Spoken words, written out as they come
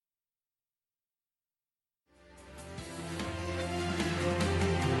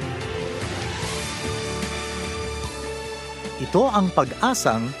Ito ang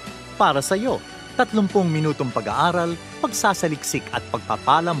Pag-asang para sa iyo. 30 minutong pag-aaral, pagsasaliksik at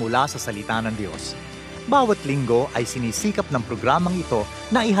pagpapala mula sa salita ng Diyos. Bawat linggo ay sinisikap ng programang ito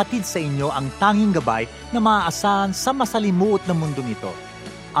na ihatid sa inyo ang tanging gabay na maaasahan sa masalimuot na mundong ito,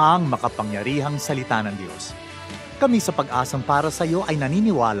 ang makapangyarihang salita ng Diyos. Kami sa Pag-asang para sa iyo ay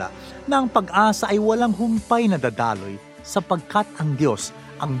naniniwala na ang pag-asa ay walang humpay na dadaloy sapagkat ang Diyos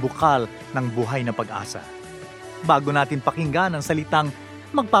ang bukal ng buhay na pag-asa. Bago natin pakinggan ang salitang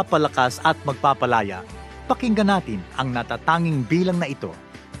magpapalakas at magpapalaya, pakinggan natin ang natatanging bilang na ito.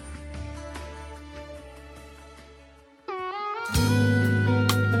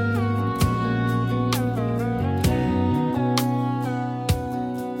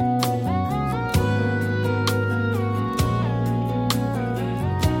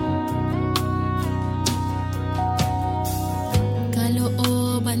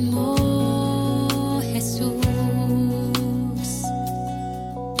 Kalooban mo, Jesus,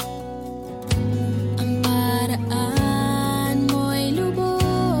 ang paraan mo'y lubos,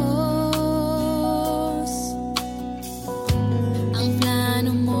 ang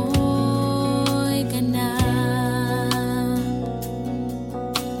plano mo'y ganap,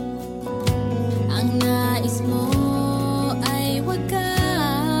 ang nais mo ay wagas.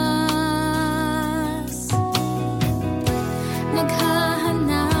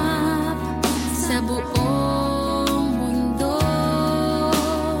 Naghahanap sa buong mundo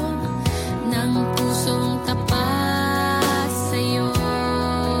ng pusong tapat sa'yo.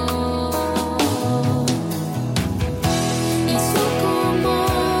 Isuko mo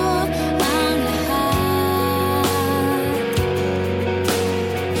ang lahat,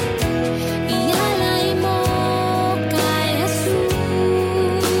 ialay mo kay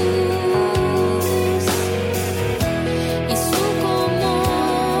Jesus. Isuko mo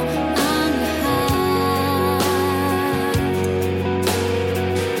ang lahat,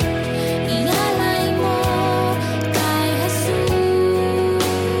 ialay mo kay Jesus.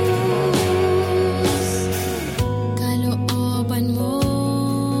 Kalooban mo,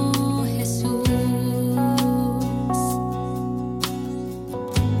 Jesus,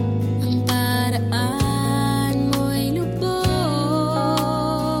 ang paraan mo'y lubos,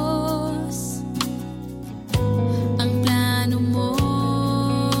 ang plano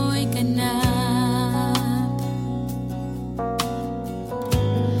mo'y ganap,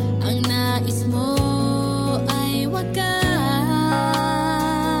 ang nais mo ay wagas.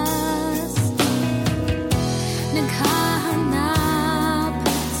 Naghahanap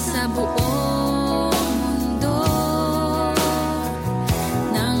sa buong mundo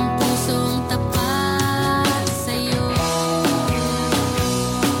ng pusong tapat sa'yo.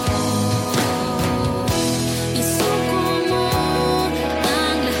 Isuko mo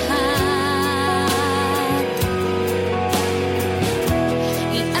ang lahat,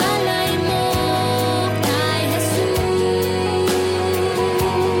 ialay mo kay Jesus.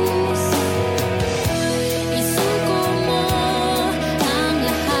 Isuko mo ang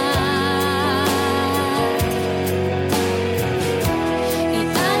lahat,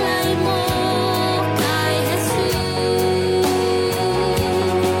 ialay mo kay Jesus.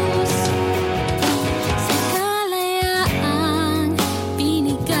 Sa kalayaang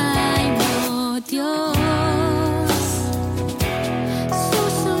binigay mo, Diyos,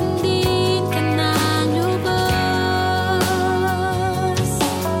 susundin ka ng lubos.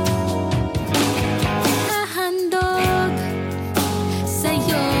 Hahandog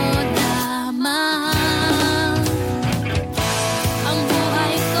sa'yo lamang ang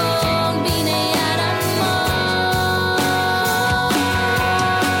buhay kong binayaran mo.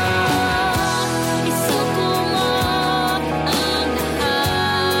 Isuko mo ang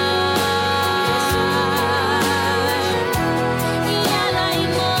lahat, ialay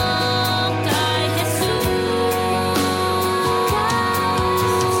mo kay Jesus.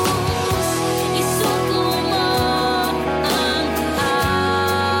 Isuko mo ang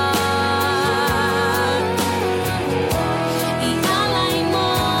lahat, ialay mo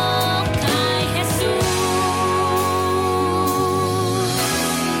kay Jesus.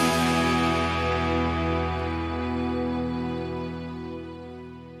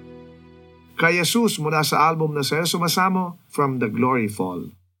 Kay Jesus mula sa album na Sa'yo Sumasamo, From the Glory Fall.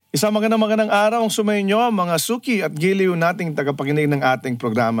 Isang magandang araw ang sumainyo, mga suki at giliw nating tagapakinig ng ating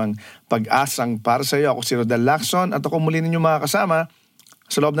programang Pag-asang para sa iyo. Ako si Rodel Lacson at ako muli ninyo makakasama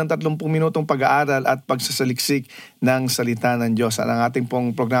sa loob ng 30 minutong pag-aaral at pagsasaliksik ng salita ng Diyos. Ang ating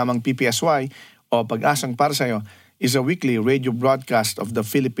pong programang PPSY o Pag-asang para sa iyo is a weekly radio broadcast of the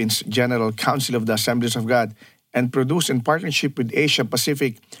Philippines General Council of the Assemblies of God and produced in partnership with Asia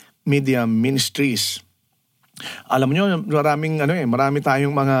Pacific Media Ministries. Alam niyo, marami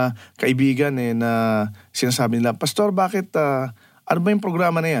tayong mga kaibigan na sinasabi nila, Pastor, bakit ano ba yung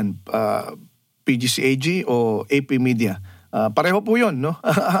programa na yan? PGCAG o AP Media? Pareho po 'yon, no?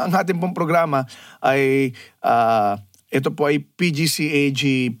 Ang ating pong programa ay ito po ay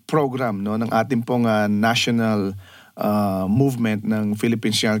PGCAG program, no, ng ating pong national movement ng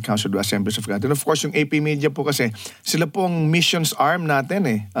Philippine Synod Council of Assemblies of God. And of course, yung AP Media po kasi, sila po ang missions arm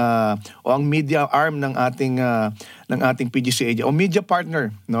natin o ang media arm ng ating PGCAG o media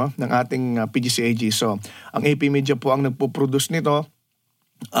partner, no, ng ating PGCAG. So, ang AP Media po ang nagpo-produce nito.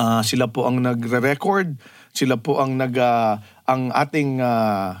 Sila po ang nagre-record, sila po ang ang ating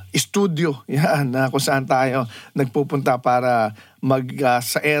studio yan na kung saan tayo nagpupunta para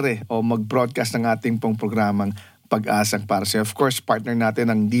sa ere o mag-broadcast ng ating pong programang Pag-asang para sa'yo. Of course, partner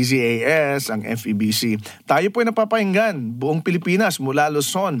natin ang DZAS, ang FEBC. Tayo po ay napapakinggan buong Pilipinas mula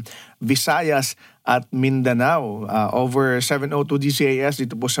Luzon, Visayas at Mindanao. Over 702 DZAS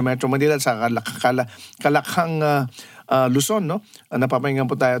dito po sa Metro Manila sa Kalakhang Luzon, no? Napapakinggan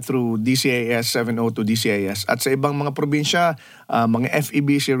po tayo through DCAS, 702 DCAS. At sa ibang mga probinsya, mga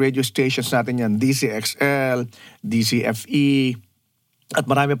FEBC radio stations natin yan, DCXL, DCFE, at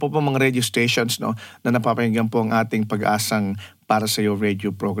marami po mga radio stations, no, na napapakinggan po ang ating Pag-asang para sa iyo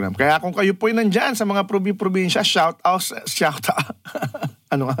radio program. Kaya kung kayo po ay nandyan sa mga probinsya, shout out.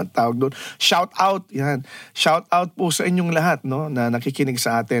 Ano nga tawag doon? Shout out. Yan. Shout out po sa inyong lahat, no, na nakikinig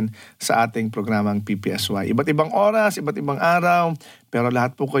sa atin sa ating programang PPSY. Iba't ibang oras, iba't ibang araw, pero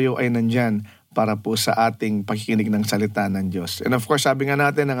lahat po kayo ay nandyan para po sa ating pakikinig ng salita ng Diyos. And of course, sabi nga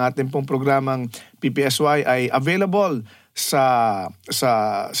natin, ang ating pong programang PPSY ay available sa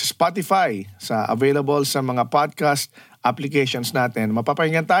Spotify, available sa mga podcast applications natin.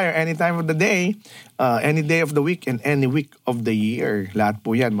 Mapapakinggan tayo any time of the day, any day of the week, and any week of the year. Lahat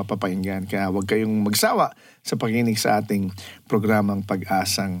po yan mapapakinggan. Kaya huwag kayong magsawa sa pakikinig sa ating programang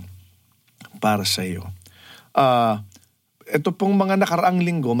Pag-asang para sa iyo. Ito pong mga nakaraang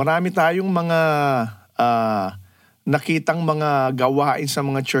linggo, marami tayong mga nakitang mga gawain sa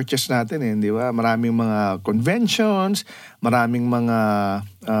mga churches natin, di ba? Maraming mga conventions, maraming mga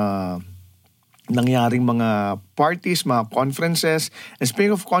nangyaring mga parties, mga conferences. And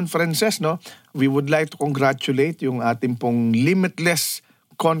speaking of conferences, no, we would like to congratulate yung ating pong Limitless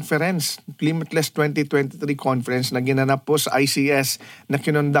Conference, Limitless 2023 Conference na ginanap po sa ICS na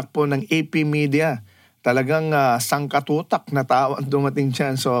kinondak po ng AP Media. Talagang sangkatutak na tao ang dumating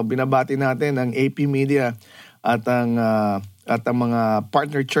dyan. So binabati natin ang AP Media at ang mga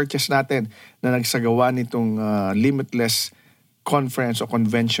partner churches natin na nagsagawa nitong Limitless Conference o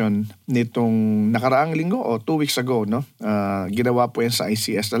Convention nitong nakaraang linggo o 2 weeks ago, no? Ginawa po yan sa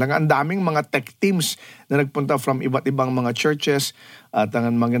ICS. Talagang ang daming mga tech teams na nagpunta from iba't ibang mga churches at ang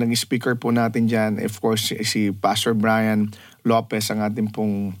mga naging speaker po natin dyan, of course, si Pastor Brian Lopez, ang ating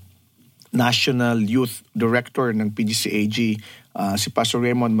pong National Youth Director ng PGCAG, si Pastor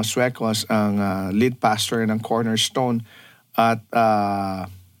Raymond Masuecos, ang lead pastor ng Cornerstone, at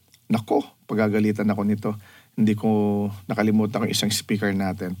pagagalitan ako nito. Hindi ko nakalimutan yung isang speaker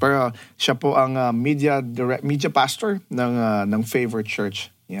natin. Pero siya po ang media pastor ng Favorite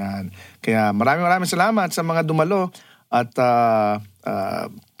Church. Yan. Kaya maraming salamat sa mga dumalo at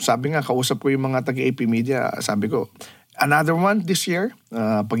sabi nga, kausap ko yung mga taga-AP Media. Sabi ko, another one this year,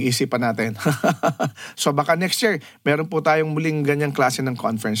 pag-iisipan natin. So baka next year, meron po tayong muling ganyang klase ng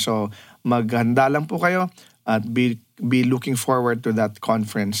conference. So maghanda lang po kayo at be looking forward to that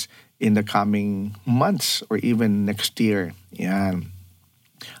conference in the coming months or even next year. Yan.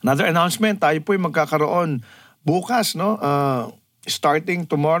 Another announcement, tayo po ay magkakaroon bukas, no? Starting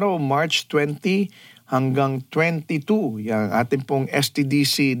tomorrow, March 20 hanggang 22, yung ating pong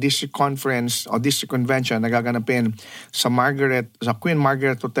STDC District Conference o District Convention na gaganapin sa Queen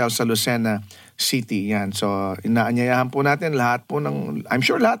Margaret Hotel sa Lucena City. Yan. So, inaanyayahan po natin lahat po I'm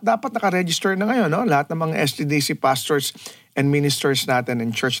sure lahat dapat nakaregister na ngayon, no? Lahat ng mga STDC pastors and ministers natin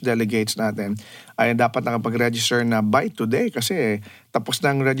and church delegates natin ay dapat nakapag-register na by today kasi tapos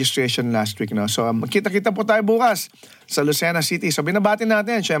na ang registration last week, no? So, kita-kita po tayo bukas sa Lucena City. So, binabati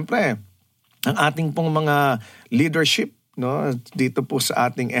natin, syempre, ang ating pong mga leadership, no, dito po sa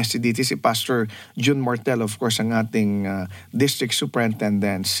ating SCDT, si Pastor June Mortel, of course, ang ating district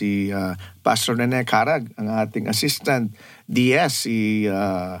superintendent, si Pastor Nene Carag, ang ating assistant DS, si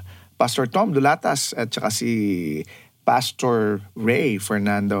Pastor Tom Dulatas, at saka si Pastor Ray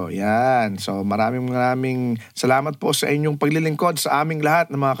Fernando. Yan. So maraming salamat po sa inyong paglilingkod sa aming lahat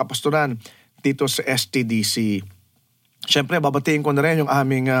ng mga kapastoran dito sa STDC. Siyempre, babatiin ko na rin yung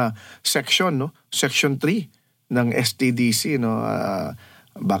aming section, no? Section 3 ng STDC, no?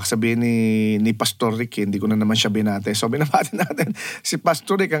 Baka sabihin ni Pastor Rick, hindi ko na naman siya binate. So binabati natin si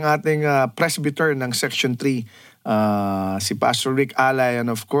Pastor Rick, ang ating presbyter ng Section 3. Si Pastor Rick Alay,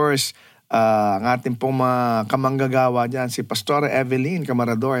 and of course, ang ating pong mga kamanggagawa dyan, si Pastor Evelyn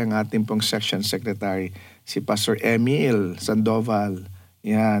Camarador, ang ating pong Section Secretary. Si Pastor Emil Sandoval.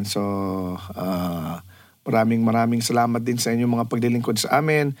 Yan, so maraming salamat din sa inyong mga paglilingkod sa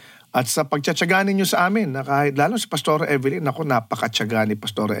amin. At sa pagtsatsaga ninyo sa amin, na kahit lalo si Pastor Evelyn, ako napakatsaga ni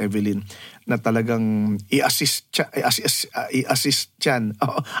Pastor Evelyn na talagang i-assist yan.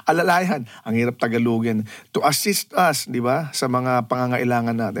 Alalayan, ang hirap Tagalogin. To assist us, di ba, sa mga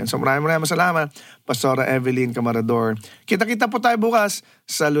pangangailangan natin. So maraming salamat, Pastor Evelyn Camarador. Kita-kita po tayo bukas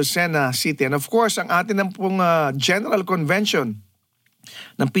sa Lucena City. And of course, ang atin ng pong General Convention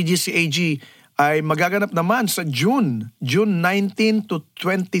ng PGCAG ay magaganap naman sa June 19 to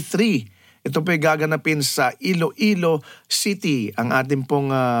 23. Ito po ay gaganapin sa Iloilo City. Ang ating pong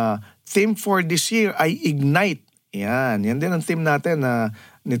theme for this year ay Ignite. Yan din ang theme natin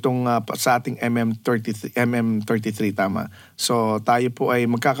nitong sa ating MM33, tama. So tayo po ay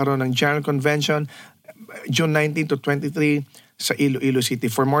magkakaroon ng General Convention June 19 to 23 sa Iloilo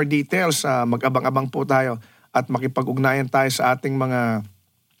City. For more details, mag-abang-abang po tayo at makipag-ugnayan tayo sa ating mga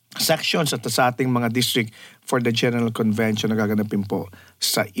sections at sa ating mga district for the General Convention na gaganapin po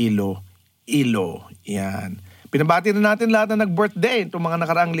sa Iloilo. Yan. Pinabati na natin lahat na nag-birthday itong mga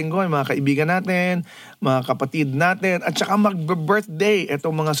nakaraang linggo, mga kaibigan natin, mga kapatid natin, at saka mag-birthday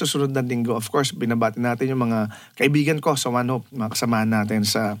itong mga susunod na linggo. Of course, binabati natin yung mga kaibigan ko sa One Hope, mga kasamahan natin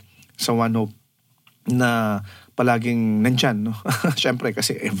sa One Hope na palaging nandyan, no? Siyempre,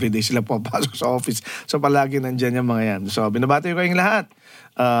 kasi everyday sila papasok sa office. So, palaging nandyan yung mga yan. So, binabati ko kayong lahat.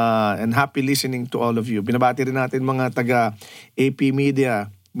 And happy listening to all of you. Binabati rin natin mga taga AP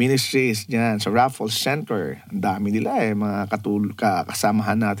Media Ministries dyan sa Raffles Center. Ang dami nila mga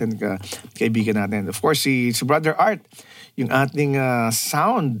kasamahan natin, kaibigan natin. Of course, si Brother Art, yung ating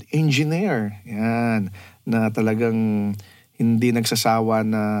sound engineer. Yan, na talagang hindi nagsasawa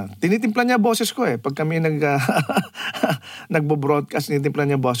na tinitimpla niya boses ko pag kami nagbo-broadcast, tinitimpla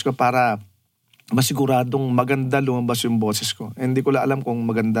niya boses ko para masiguradong maganda lumabas yung boses ko. Hindi ko alam kung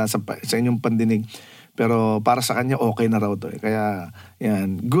maganda sa inyong pandinig, pero para sa kanya okay na raw to. Kaya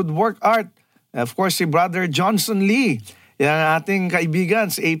yan, good work, Art. Of course, si Brother Johnson Lee, yung ating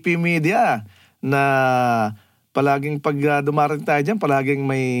kaibigan sa AP Media na palaging pag dumarating tayo dyan, palaging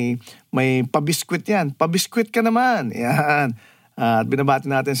may pabiskwit yan. Pabiskwit ka naman. Yan. At binabati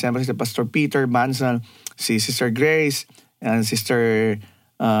natin siyempre si Pastor Peter Mansal, si Sister Grace, and Sister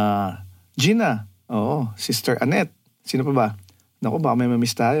Gina. Oo, Sister Annette. Sino pa ba? Naku, baka may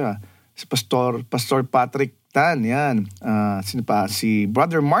mamiss tayo. Si Pastor Patrick Tan. Yan. Sino pa? Si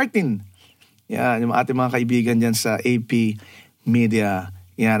Brother Martin. Yan, yung ating mga kaibigan dyan sa AP Media.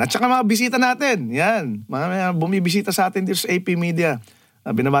 Yan. At saka mga bisita natin. Yan. Mga bumibisita sa atin dito sa AP Media.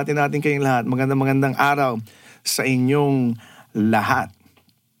 Binabati natin kayong lahat. Magandang araw sa inyong lahat.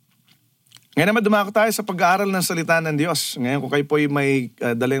 Ngayon naman dumako tayo sa pag-aaral ng salita ng Diyos. Ngayon kung kayo po may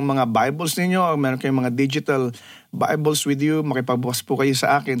dalang mga Bibles ninyo, o meron kayong mga digital Bibles with you, makipagbukas po kayo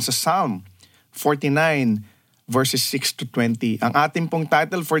sa akin sa Psalm 49 verses 6 to 20. Ang ating pong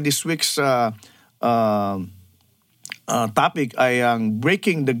title for this week's topic ay ang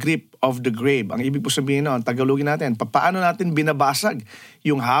Breaking the Grip of the Grave. Ang ibig po sabihin ang Tagalogin natin, paano natin binabasag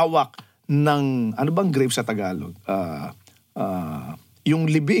yung hawak ng, ano bang grave sa Tagalog? Yung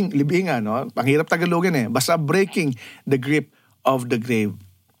libingan, no? Ang hirap Tagalogin basta breaking the grip of the grave.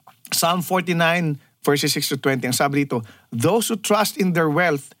 Psalm 49 verses 6 to 20, ang sabi dito, those who trust in their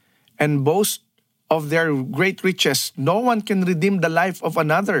wealth and boast of their great riches, no one can redeem the life of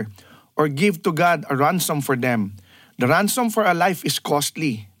another or give to God a ransom for them. The ransom for a life is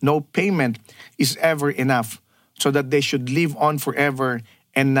costly. No payment is ever enough so that they should live on forever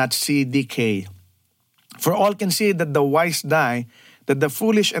and not see decay. For all can see that the wise die, that the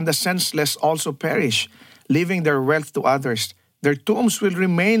foolish and the senseless also perish, leaving their wealth to others. Their tombs will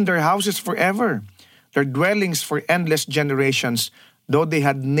remain their houses forever, their dwellings for endless generations, though they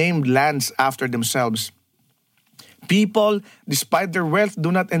had named lands after themselves. People, despite their wealth,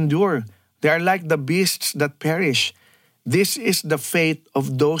 do not endure. They are like the beasts that perish. This is the fate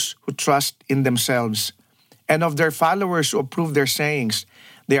of those who trust in themselves, and of their followers who approve their sayings.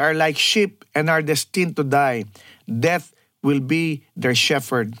 They are like sheep and are destined to die. Death will be their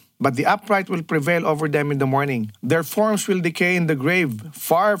shepherd, but the upright will prevail over them in the morning. Their forms will decay in the grave,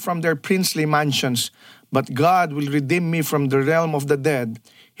 far from their princely mansions. But God will redeem me from the realm of the dead.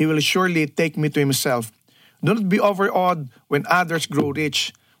 He will surely take me to himself. Do not be overawed when others grow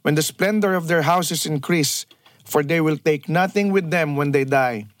rich, when the splendor of their houses increase. for they will take nothing with them when they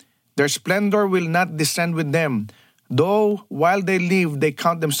die. Their splendor will not descend with them, though while they live, they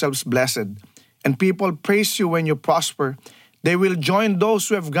count themselves blessed. And people praise you when you prosper. They will join those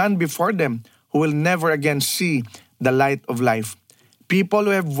who have gone before them, who will never again see the light of life. People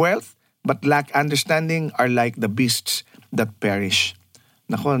who have wealth but lack understanding are like the beasts that perish.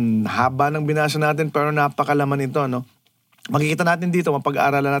 Nako, haba ng binasa natin pero napakalaman ito, no? Makikita natin dito,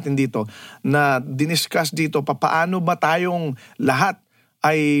 mapag-aaralan natin dito, na diniscuss dito, paano ba tayong lahat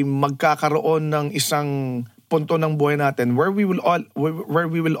ay magkakaroon ng isang punto ng buhay natin where we will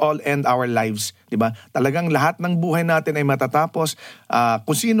all end our lives, 'di ba? Talagang lahat ng buhay natin ay matatapos,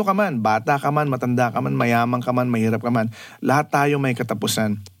 kung sino ka man, bata ka man, matanda ka man, mayaman ka man, mahirap ka man, lahat tayo may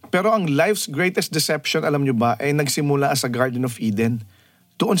katapusan. Pero ang life's greatest deception, alam nyo ba, ay nagsimula sa Garden of Eden.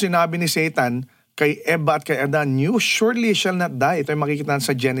 Doon sinabi ni Satan kay Eva at kay Adan, you surely shall not die. Ito ay makikita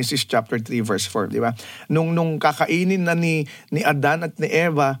sa Genesis chapter 3 verse 4, di ba? Nung kakainin na ni Adan at ni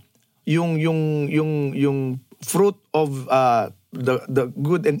Eva yung fruit of the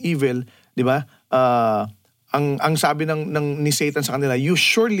good and evil, di ba? Ang sabi ni Satan sa kanila, you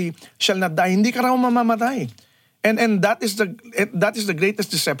surely shall not die. Hindi ka raw mamamatay. And that is the greatest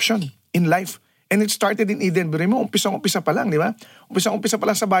deception in life. And it started in Eden. Pero mo, umpisa pa lang, di ba? Umpisa pa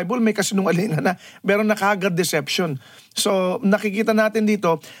lang sa Bible, may kasinungalingan na. Pero nakagad deception. So, nakikita natin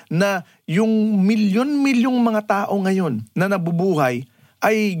dito na yung milyon-milyong mga tao ngayon na nabubuhay,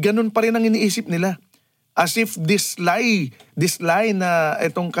 ay ganun pa rin ang iniisip nila. As if this lie na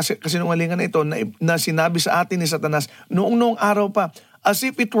itong kasinungalingan na ito na sinabi sa atin ni Satanas noong araw pa, as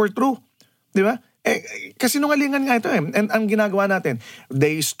if it were true. Di ba? Kasinungalingan nga ito eh. And ang ginagawa natin,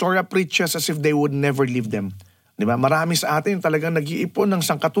 they store up riches as if they would never leave them. Di ba? Marami sa atin talagang nag-iipon ng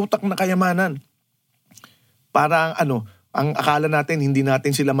sangkatutak na kayamanan. Para ang akala natin hindi natin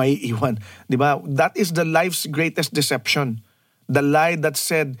sila maiiwan. Di ba? That is the life's greatest deception. The lie that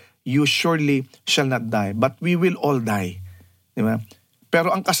said, you surely shall not die. But we will all die. Di ba? Pero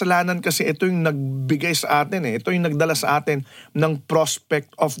ang kasalanan kasi ito yung nagbigay sa atin eh. Ito yung nagdala sa atin ng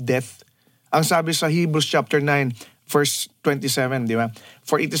prospect of death. Ang sabi sa Hebrews chapter 9, verse 27, di ba?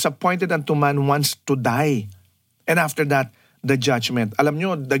 For it is appointed unto man once to die. And after that, the judgment. Alam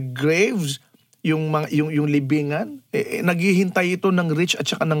nyo, the graves, yung libingan, naghihintay ito ng rich at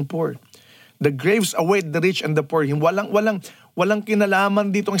saka ng poor. The graves await the rich and the poor. Walang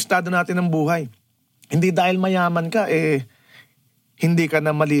kinalaman dito ang estado natin ng buhay. Hindi dahil mayaman ka, hindi ka na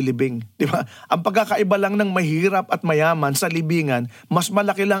malilibing. Di ba? Ang pagkakaiba lang ng mahirap at mayaman sa libingan, mas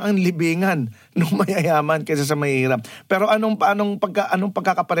malaki lang ang libingan ng mayayaman kaysa sa mahirap. Pero anong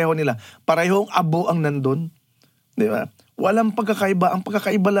pagkakapareho nila? Parehong abo ang nandun. Di ba? Walang pagkakaiba. Ang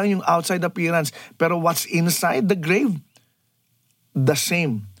pagkakaiba lang yung outside appearance. Pero what's inside the grave? The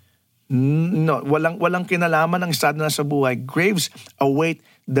same. No, walang kinalaman ang estado na sa buhay. Graves await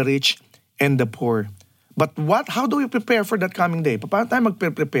the rich and the poor. But how do we prepare for that coming day? Paano tayo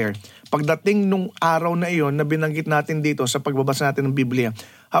mag-prepare? Pagdating nung araw na iyon na binanggit natin dito sa pagbabasa natin ng Biblia,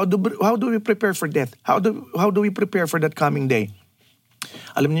 how do we prepare for death? How do we prepare for that coming day?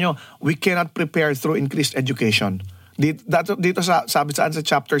 Alam niyo, we cannot prepare through increased education. Dito sabi sa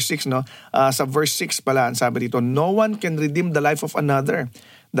chapter 6, no? Sa verse 6 pala, sabi dito, no one can redeem the life of another.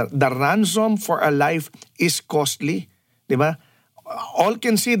 The ransom for a life is costly. Di ba? All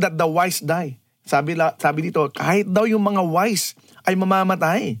can see that the wise die. Sabi dito, kahit daw yung mga wise ay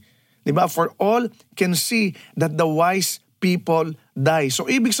mamamatay. Diba? For all can see that the wise people die. So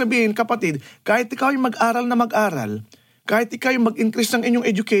ibig sabihin, kapatid, kahit ikaw yung mag-aral, kahit ikaw yung mag-increase ng inyong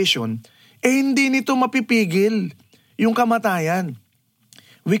education, hindi nito mapipigil yung kamatayan.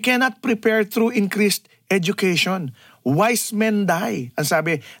 We cannot prepare through increased education. Wise men die. Ang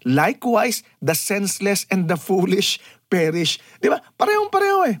sabi, likewise, the senseless and the foolish perish. Diba?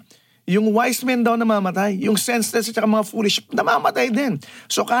 Parehong-pareho eh. Yung wise men daw namamatay, yung senseless at mga foolish namamatay din.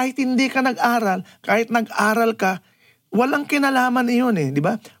 So kahit hindi ka nag-aral, kahit nag-aral ka, walang kinalaman iyon eh, di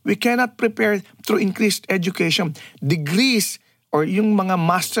ba? We cannot prepare through increased education. Degrees or yung mga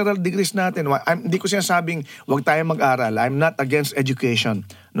masteral degrees natin, hindi ko sinasabing huwag tayo mag-aral. I'm not against education.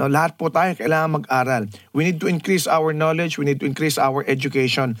 No, lahat po tayo kailangan mag-aral. We need to increase our knowledge, we need to increase our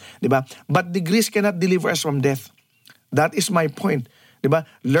education, di ba? But degrees cannot deliver us from death. That is my point. Diba?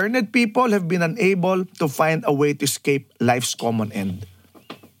 Learned people have been unable to find a way to escape life's common end.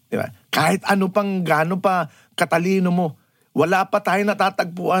 Diba? Kahit gaano pa katalino mo, wala pa tayo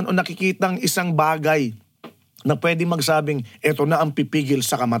natatagpuan o nakikitang isang bagay na pwede magsabing, eto na ang pipigil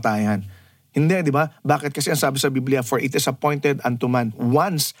sa kamatayan. Hindi, di ba? Bakit? Kasi ang sabi sa Biblia, for it is appointed unto man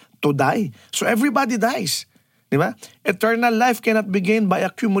once to die. So everybody dies. Di ba? Eternal life cannot begin by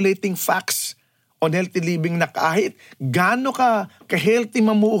accumulating facts on healthy living na kahit gaano ka healthy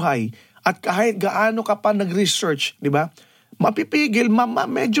mamuhay at kahit gaano ka pa nag-research, di ba? Mapipigil,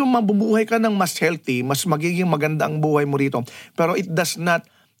 medyo mabubuhay ka ng mas healthy, mas magiging maganda ang buhay mo rito. Pero it does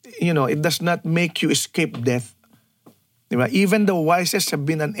not make you escape death. Diba? Even the wisest have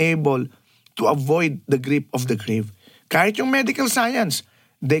been unable to avoid the grip of the grave. Kahit yung medical science,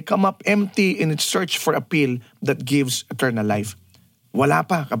 they come up empty in its search for a pill that gives eternal life. Wala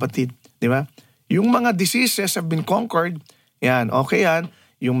pa, kapatid. Diba? Yung mga diseases have been conquered. Yan, okay yan.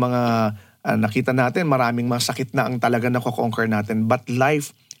 Yung mga nakita natin, maraming mga sakit na ang talaga nako-conquer natin. But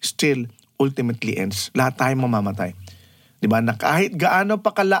life still ultimately ends. Lahat tayo mamamatay. Diba? Na kahit gaano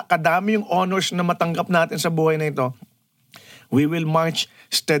pa kadami yung honors na matanggap natin sa buhay na ito, we will march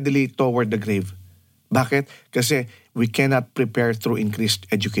steadily toward the grave. Bakit? Kasi we cannot prepare through increased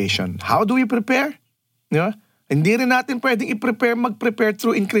education. How do we prepare? Diba? Hindi rin natin pwedeng mag-prepare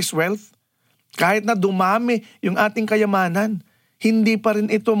through increased wealth. Kahit na dumami yung ating kayamanan, hindi pa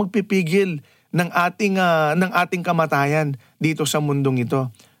rin ito magpipigil ng ating kamatayan dito sa mundong ito.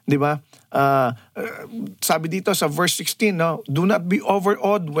 'Di ba? Sabi dito sa verse 16, no, do not be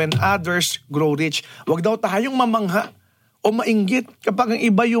overawed when others grow rich. Huwag daw tayong mamangha o mainggit kapag ang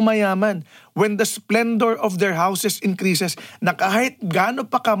iba yumayaman. When the splendor of their houses increases, na kahit gaano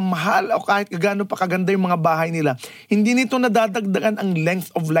pa kamahal o kahit gaano pa kaganda yung mga bahay nila, hindi nito nadadagdagan ang length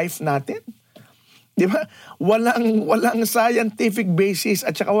of life natin. Di ba? Walang scientific basis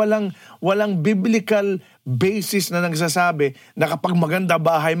at saka walang biblical basis na nagsasabi na kapag maganda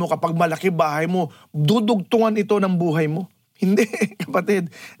bahay mo, kapag malaki bahay mo, dudugtungan ito ng buhay mo. Hindi,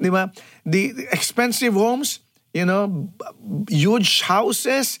 kapatid. Di ba? The expensive homes, huge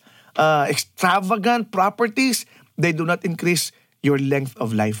houses, extravagant properties, they do not increase your length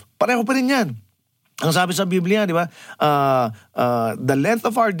of life. Pareho pa rin yan. Ang sabi sa Biblia, di ba? The length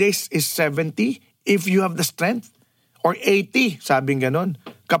of our days is 70 if you have the strength, or 80, sabing ganon,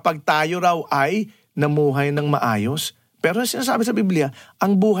 kapag tayo raw ay namuhay ng maayos. Pero sinasabi sa Biblia,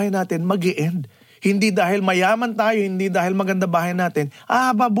 ang buhay natin mag-i-end. Hindi dahil mayaman tayo, hindi dahil maganda bahay natin,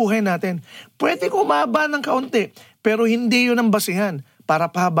 buhay natin. Pwede umaba ng kaunti, pero hindi yun ang basihan para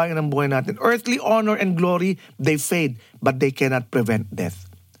pahabayan ang buhay natin. Earthly honor and glory, they fade, but they cannot prevent death.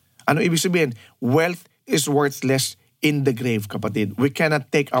 Ano ibig sabihin? Wealth is worthless in the grave, kapatid. We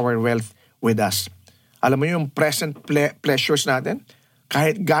cannot take our wealth with us. Alam mo yung present pleasures natin?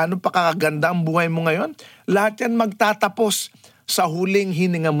 Kahit gaano pa kakaganda ang buhay mo ngayon, lahat yan magtatapos sa huling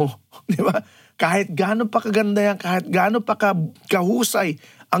hininga mo. Di ba? Kahit gaano pa kaganda yan, kahit gaano pa kahusay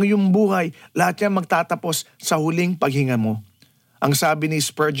ang iyong buhay, lahat yan magtatapos sa huling paghinga mo. Ang sabi ni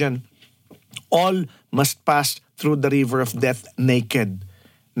Spurgeon, all must pass through the river of death naked.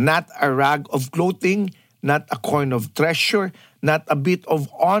 Not a rag of clothing, not a coin of treasure, not a bit of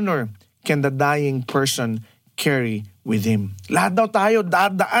honor can the dying person carry with him. Lahat daw tayo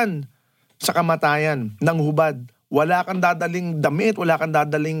dadaan sa kamatayan ng hubad. Wala kang dadaling damit, wala kang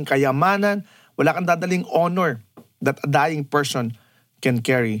dadaling kayamanan, wala kang dadaling honor that a dying person can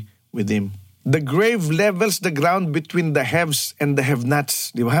carry with him. The grave levels the ground between the haves and the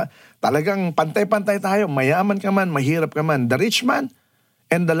have-nots. Di ba? Talagang pantay-pantay tayo. Mayaman ka man, mahirap ka man. The rich man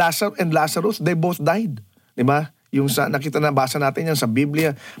and Lazarus, they both died. Di ba? Yung basa natin yan sa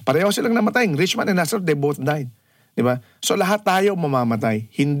Biblia, pareho silang namatay. Rich man and Lazarus, they both died. Diba? So lahat tayo mamamatay.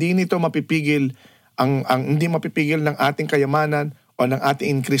 Hindi nito mapipigil hindi mapipigil ng ating kayamanan o ng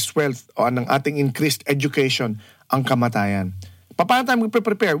ating increased wealth o ng ating increased education ang kamatayan. Paano tayo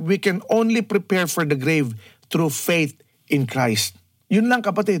magpe-prepare? We can only prepare for the grave through faith in Christ. Yun lang,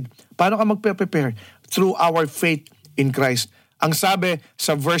 kapatid. Paano ka magpe-prepare? Through our faith in Christ. Ang sabi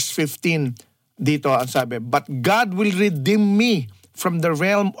sa verse 15 dito, ang sabi, but God will redeem me from the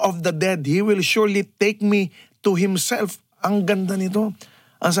realm of the dead. He will surely take me to Himself. Ang ganda nito.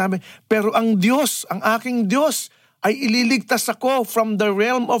 Ang sabi, pero ang Diyos, ang aking Diyos, ay ililigtas ako from the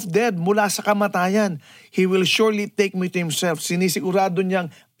realm of dead, mula sa kamatayan. He will surely take me to Himself. Sinisigurado niyang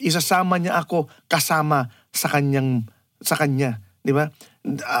isasama niya ako kasama sa Kanya. Di ba?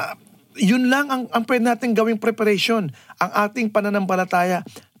 Yun lang ang pwede natin gawing preparation, ang ating pananampalataya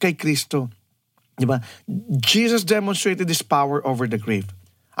kay Kristo. Diba? Jesus demonstrated His power over the grave.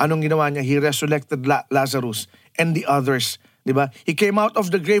 Anong ginawa niya? He resurrected Lazarus and the others. Diba? He came out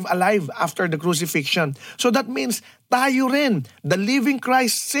of the grave alive after the crucifixion. So that means tayo rin, the living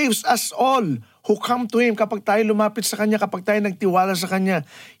Christ saves us all who come to Him. Kapag tayo lumapit sa Kanya, kapag tayo nagtiwala sa Kanya,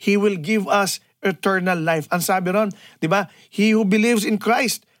 He will give us eternal life. Ang sabi ron, diba? He who believes in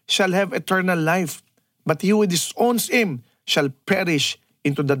Christ shall have eternal life. But he who disowns Him shall perish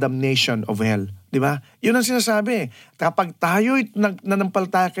into the damnation of hell. Di ba? Yun ang sinasabi. Kapag tayo'y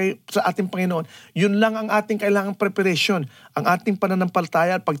nanampalataya sa ating Panginoon, yun lang ang ating kailangang preparation. Ang ating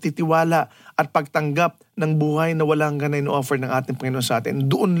pananampalataya at pagtitiwala at pagtanggap ng buhay na walang hanggan na ino-offer ng ating Panginoon sa atin.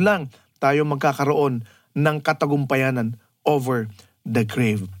 Doon lang tayo magkakaroon ng katagumpayanan over the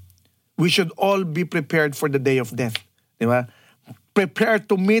grave. We should all be prepared for the day of death. Di ba? Prepare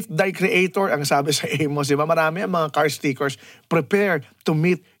to meet thy Creator, ang sabi sa Amos. Diba? Marami ang mga car stickers. Prepare to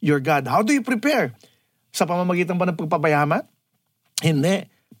meet your God. How do you prepare? Sa pamamagitan ba ng pagpapayaman? Hindi.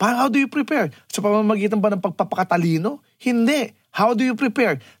 How do you prepare? Sa pamamagitan ba ng pagpapakatalino? Hindi. How do you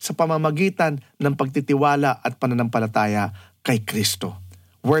prepare? Sa pamamagitan ng pagtitiwala at pananampalataya kay Kristo.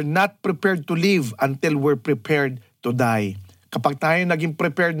 We're not prepared to live until we're prepared to die. Kapag tayo naging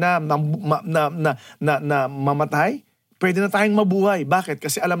prepared na mamatay, pwede na tayong mabuhay. Bakit?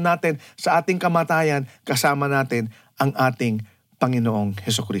 Kasi alam natin, sa ating kamatayan, kasama natin ang ating Panginoong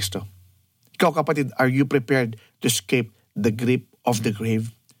Hesukristo. Ikaw kapatid, are you prepared to escape the grip of the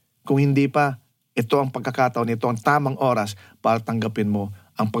grave? Kung hindi pa, ito ang pagkakataon, ito ang tamang oras para tanggapin mo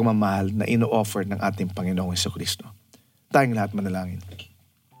ang pagmamahal na ino-offer ng ating Panginoong Hesukristo. Tayong lahat manalangin.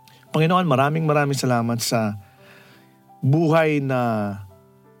 Panginoon, maraming salamat sa buhay na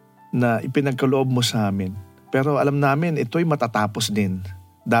ipinagkaloob mo sa amin. Pero alam namin, ito'y matatapos din.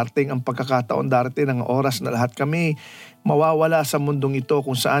 Darating ang pagkakataon, darating ang oras na lahat kami mawawala sa mundong ito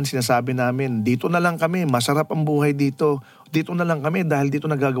kung saan sinasabi namin, dito na lang kami, masarap ang buhay dito. Dito na lang kami dahil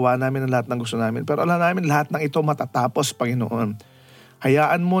dito nagagawa namin ang lahat ng gusto namin. Pero alam namin, lahat ng ito matatapos, Panginoon.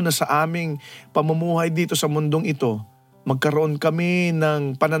 Hayaan mo na sa aming pamumuhay dito sa mundong ito, magkaroon kami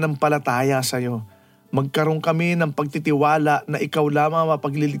ng pananampalataya sa iyo. Magkaroon kami ng pagtitiwala na ikaw lamang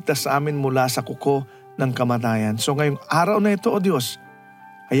mapagliligtas sa amin mula sa kuko ng kamatayan. So ngayong araw na ito, O Diyos,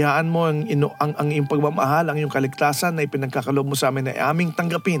 hayaan mo ang iyong pagmamahal, ang iyong kaligtasan na ipinagkakaloob mo sa amin na aming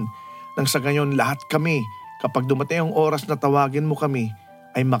tanggapin. Nang sa gayon lahat kami, kapag dumating ang oras na tawagin mo kami,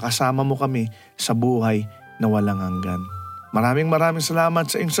 ay makasama mo kami sa buhay na walang hanggan. Maraming salamat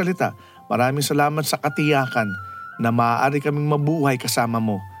sa iyong salita. Maraming salamat sa katiyakan na maaari kaming mabuhay kasama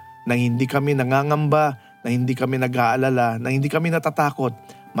mo, na hindi kami nangangamba, na hindi kami nag-aalala, na hindi kami natatakot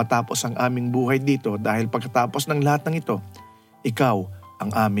matapos ang aming buhay dito dahil pagkatapos ng lahat ng ito, ikaw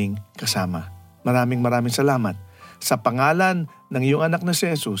ang aming kasama. Maraming salamat. Sa pangalan ng iyong anak na si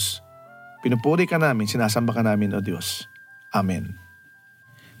Jesus, pinupuri ka namin, sinasamba ka namin, O Diyos. Amen.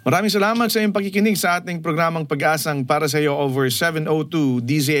 Maraming salamat sa iyong pakikinig sa ating programang Pag-asang para sa iyo over 702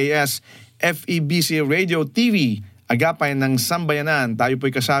 DZAS FEBC Radio TV, agapay ng Sambayanan. Tayo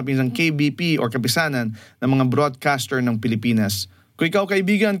po'y kasabi ng KBP o kapisanan ng mga broadcaster ng Pilipinas. Kung ikaw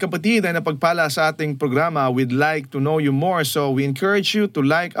kaibigan, kapatid ay napagpala sa ating programa, we'd like to know you more. So we encourage you to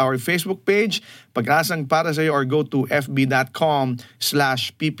like our Facebook page, Pag-asang para sa iyo, or go to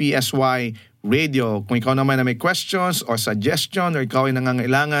fb.com/ppsy radio. Kung ikaw naman na may questions or suggestion or ikaw ay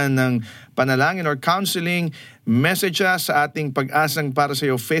nangangailangan ng panalangin or counseling, message sa ating Pag-asang para sa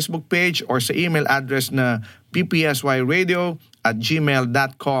iyo Facebook page or sa email address na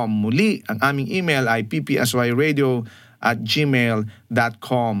ppsyradio@gmail.com. Muli, ang aming email ay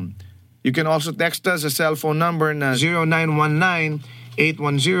ppsyradio@gmail.com. You can also text us sa cellphone number na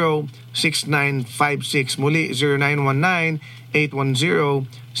 0919-810-6956. Muli,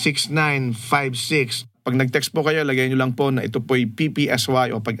 0919-810-6956. Pag nag-text po kayo, lagay nyo lang po na ito po'y PPSY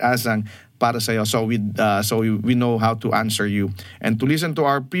o Pag-asang para sa iyo. So we know how to answer you. And to listen to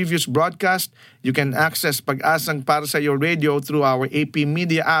our previous broadcast, you can access Pag-asang para sa iyo radio through our AP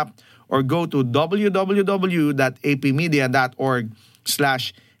Media app or go to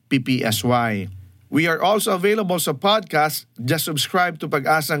www.apmedia.org/ppsy. We are also available sa podcast. Just subscribe to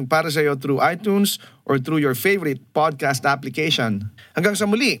Pag-asang para sa iyo through iTunes or through your favorite podcast application. Hanggang sa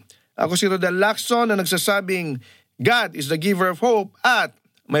muli, ako si Rodel Lacson na nagsasabing, God is the giver of hope at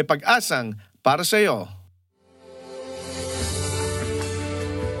may pag-asang para sa iyo.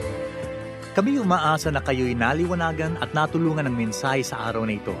 Kami umaasa na kayo'y naliwanagan at natulungan ng mensahe sa araw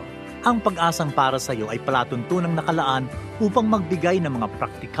na ito. Ang Pag-asang para sa iyo ay palatuntunang nakalaan upang magbigay ng mga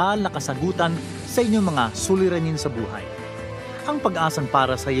praktikal na kasagutan sa inyong mga suliranin sa buhay. Ang Pag-asang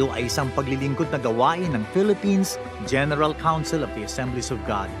para sa iyo ay isang paglilingkod na gawain ng Philippines General Council of the Assemblies of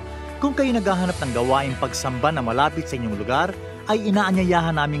God. Kung kayo naghahanap ng gawaing pagsamba na malapit sa inyong lugar, ay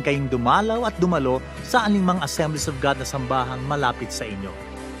inaanyayahan namin kayong dumalaw at dumalo sa anumang Assemblies of God na sambahang malapit sa inyo.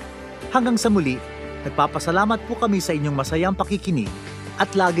 Hanggang sa muli, nagpapasalamat po kami sa inyong masayang pakikinig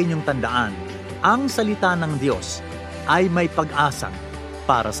at lagi niyong tandaan, ang salita ng Diyos ay may pag-asang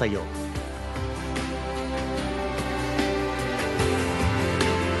para sa iyo.